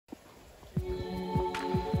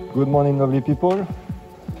Good morning, lovely people.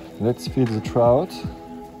 Let's feed the trout.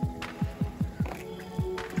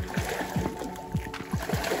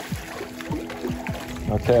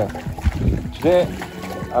 Okay, today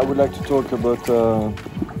I would like to talk about the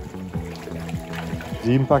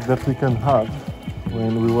impact that we can have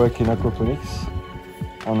when we work in aquaponics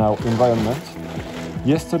on our environment.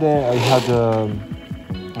 Yesterday I had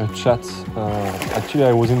a chat. Actually,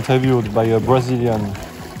 I was interviewed by a Brazilian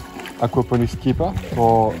aquaponics keeper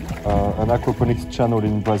for an aquaponics channel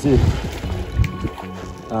in Brazil.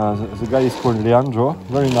 The guy is called Leandro,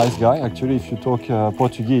 very nice guy. Actually, if you talk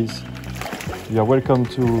Portuguese, you are welcome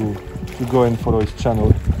to go and follow his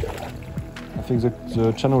channel. I think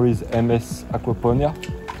the channel is MS Aquaponia.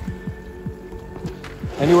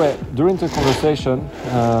 Anyway, during the conversation,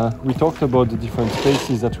 we talked about the different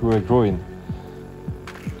species that we were growing.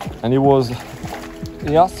 And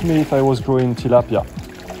he asked me if I was growing tilapia.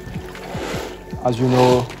 As you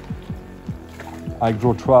know, I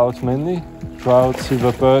grow trout mainly, trout,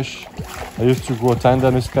 silver perch. I used to grow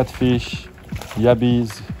tendinous catfish,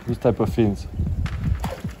 yabbies, these type of things.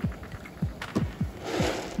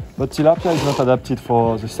 But tilapia is not adapted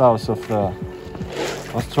for the south of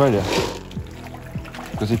Australia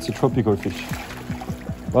because it's a tropical fish.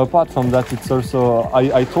 But apart from that, it's also,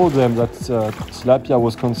 I told them that tilapia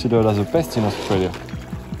was considered as a pest in Australia,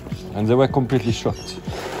 and they were completely shocked.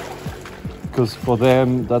 Because for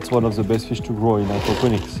them, that's one of the best fish to grow in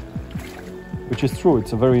aquaponics. Which is true,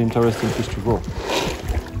 it's a very interesting fish to grow.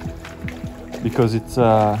 Because it's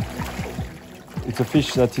a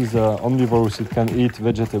fish that is omnivorous, it can eat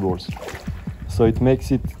vegetables. So it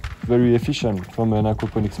makes it very efficient from an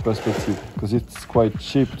aquaponics perspective, because it's quite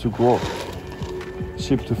cheap to grow,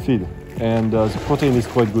 cheap to feed, and the protein is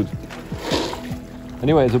quite good.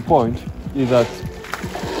 Anyway, the point is that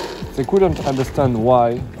they couldn't understand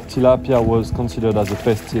why tilapia was considered as a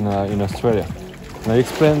pest in Australia. And I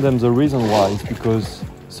explained them the reason why. It's because,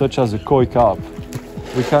 such as the koi carp,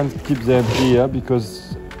 we can't keep them here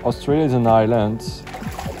because Australia is an island,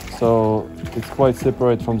 so it's quite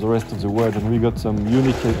separate from the rest of the world, and we got some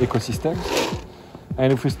unique ecosystems.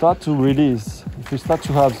 And if we start to release, if we start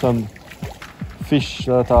to have some fish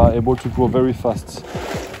that are able to grow very fast,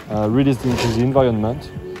 released into the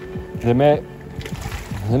environment, they may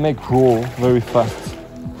grow very fast,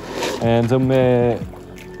 and they may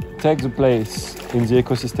take the place in the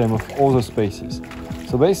ecosystem of other species.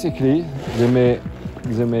 So basically, they may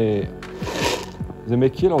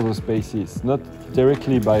kill other species, not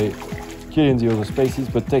directly by killing the other species,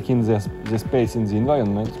 but taking their space in the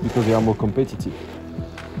environment because they are more competitive.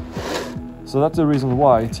 So that's the reason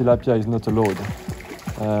why tilapia is not allowed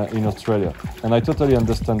in Australia. And I totally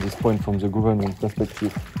understand this point from the government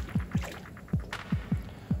perspective.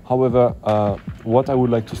 However, what I would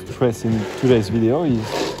like to stress in today's video is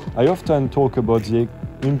I often talk about the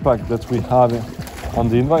impact that we have on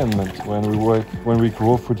the environment when we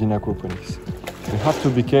grow food in aquaponics. We have to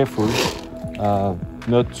be careful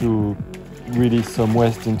not to release some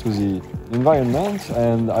waste into the environment,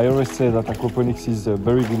 and I always say that aquaponics is a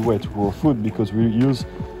very good way to grow food because we use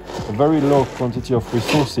a very low quantity of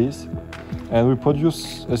resources and we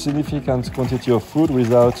produce a significant quantity of food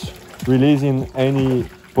without releasing any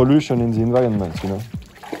pollution in the environment, you know,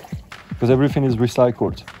 because everything is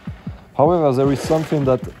recycled. However, there is something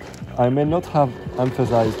that I may not have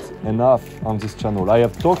emphasized enough on this channel. I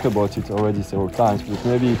have talked about it already several times, but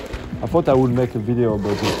maybe I thought I would make a video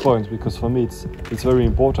about this point because for me it's very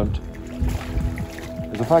important.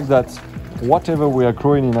 The fact that whatever we are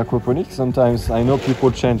growing in aquaponics, sometimes I know people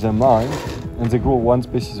change their mind and they grow one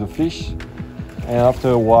species of fish, and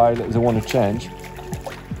after a while they want to change.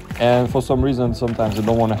 And for some reason, sometimes they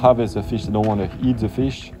don't want to harvest the fish, they don't want to eat the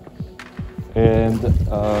fish. And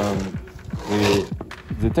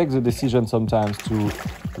they take the decision sometimes to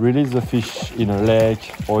release the fish in a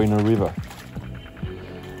lake or in a river.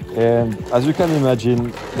 And as you can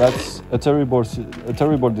imagine, that's a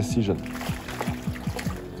terrible decision.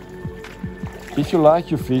 If you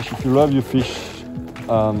like your fish, if you love your fish,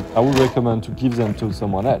 I would recommend to give them to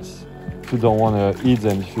someone else if you don't want to eat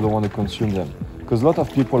them, if you don't want to consume them. Because a lot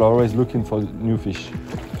of people are always looking for new fish.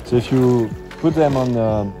 So if you put them on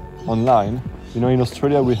online, you know, in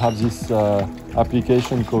Australia we have this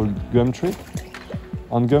application called Gumtree.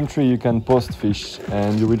 On Gumtree you can post fish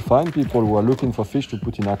and you will find people who are looking for fish to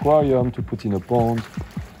put in aquarium, to put in a pond.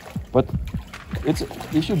 But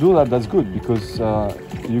if you do that, that's good because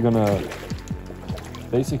you're gonna,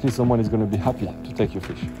 basically someone is gonna be happy to take your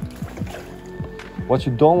fish. What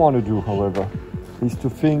you don't want to do, however, is to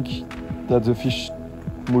think that the fish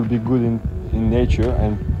will be good in nature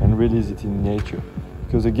and release it in nature.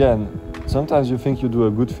 Because again, Sometimes you think you do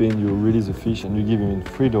a good thing, you release a fish and you give him in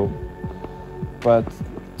freedom, but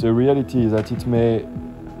the reality is that it may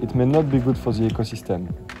not be good for the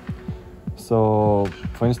ecosystem. So,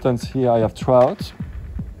 for instance, here I have trout.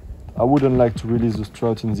 I wouldn't like to release those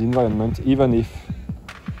trout in the environment, even if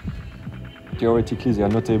theoretically they are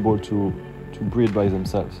not able to breed by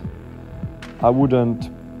themselves. I wouldn't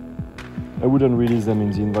release them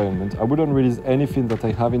in the environment. I wouldn't release anything that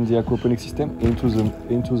I have in the aquaponic system into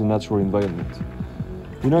the natural environment.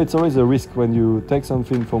 You know, it's always a risk when you take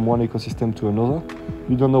something from one ecosystem to another.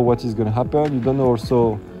 You don't know what is going to happen. You don't know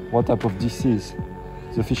also what type of disease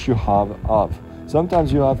the fish you have.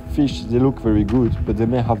 Sometimes you have fish, they look very good, but they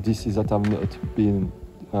may have disease that have not been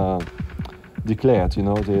declared, you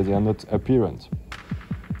know, they are not apparent.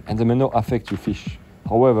 And they may not affect your fish.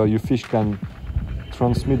 However, your fish can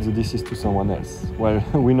transmit the disease to someone else. Well,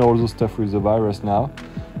 we know all the stuff with the virus now,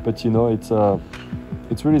 but you know,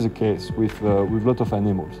 it's really the case with a lot of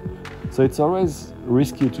animals. So it's always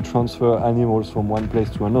risky to transfer animals from one place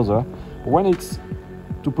to another. When it's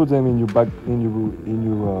to put them in your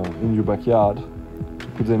backyard, to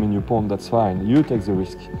put them in your pond, that's fine. You take the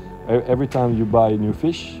risk. Every time you buy new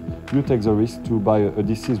fish, you take the risk to buy a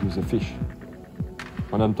disease with the fish.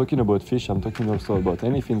 When I'm talking about fish, I'm talking also about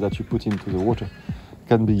anything that you put into the water. It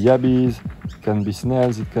can be yabbies, it can be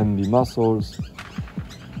snails, it can be mussels.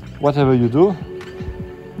 Whatever you do,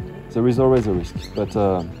 there is always a risk. But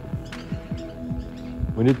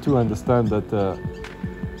we need to understand that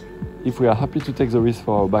if we are happy to take the risk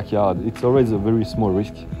for our backyard, it's always a very small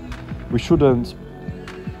risk. We shouldn't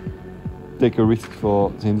take a risk for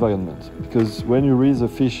the environment, because when you release a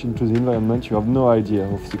fish into the environment, you have no idea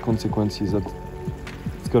of the consequences that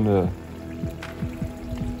it's gonna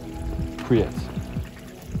create.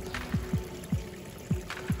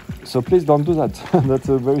 So please don't do that. That's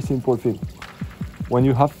a very simple thing. When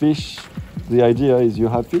you have fish, the idea is you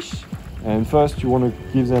have fish, and first you want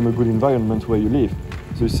to give them a good environment where you live.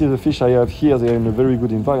 So you see the fish I have here, they are in a very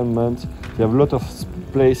good environment. They have a lot of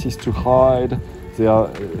places to hide.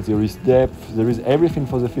 There is depth. There is everything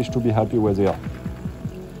for the fish to be happy where they are.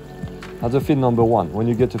 That's the thing number one. When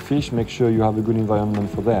you get a fish, make sure you have a good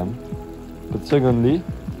environment for them. But secondly,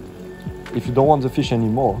 if you don't want the fish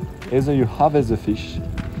anymore, either you harvest the fish,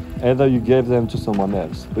 either you gave them to someone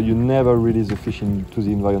else, but you never release the fish into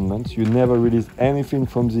the environment. You never release anything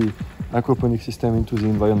from the aquaponic system into the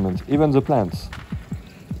environment, even the plants.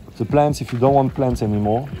 The plants, if you don't want plants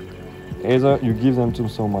anymore, either you give them to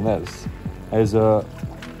someone else, either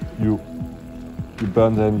you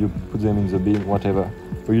burn them, you put them in the bin, whatever,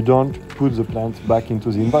 but you don't put the plants back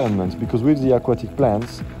into the environment, because with the aquatic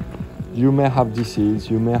plants, you may have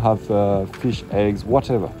disease, you may have fish eggs,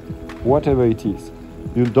 whatever it is.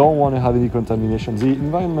 You don't want to have any contamination. The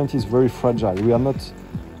environment is very fragile. We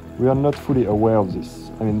are not fully aware of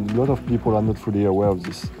this. I mean, a lot of people are not fully aware of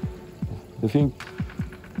this. They think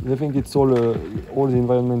it's all the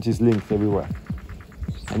environment is linked everywhere.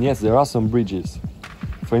 And yes, there are some bridges.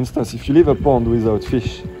 For instance, if you leave a pond without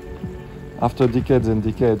fish, after decades and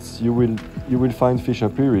decades, you will find fish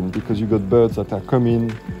appearing, because you got birds that are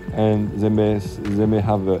coming, and they may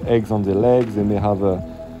have eggs on their legs. They may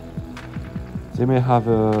have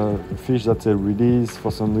a fish that they release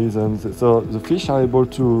for some reason. So the fish are able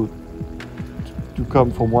to come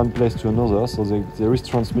from one place to another, so there is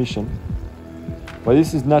transmission. But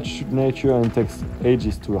this is nature and takes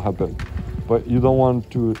ages to happen. But you don't want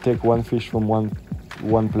to take one fish from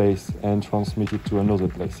one place and transmit it to another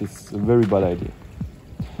place. It's a very bad idea.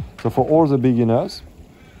 So for all the beginners,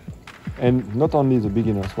 and not only the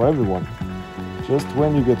beginners, for everyone, just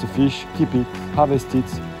when you get a fish, keep it, harvest it,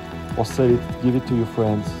 or sell it, give it to your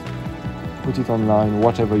friends, put it online,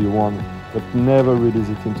 whatever you want, but never release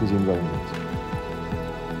it into the environment.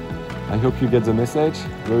 I hope you get the message.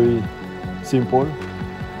 Very simple,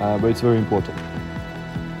 but it's very important.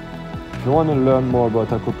 If you want to learn more about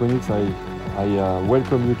aquaponics, I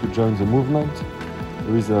welcome you to join the movement.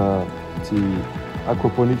 There is the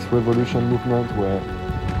Aquaponics Revolution movement, where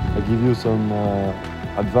I give you some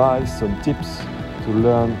advice, some tips to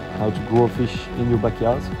learn how to grow fish in your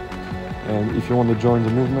backyard. And if you want to join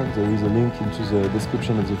the movement, there is a link into the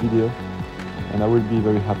description of the video, and I will be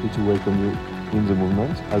very happy to welcome you in the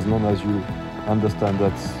movement, as long as you understand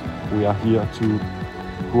that we are here to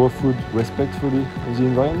grow food respectfully in the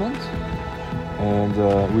environment,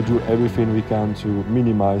 and we do everything we can to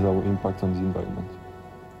minimize our impact on the environment.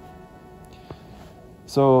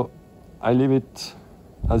 So I leave it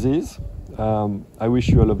as is. I wish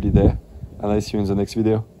you a lovely day, and I see you in the next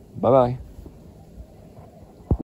video. Bye bye.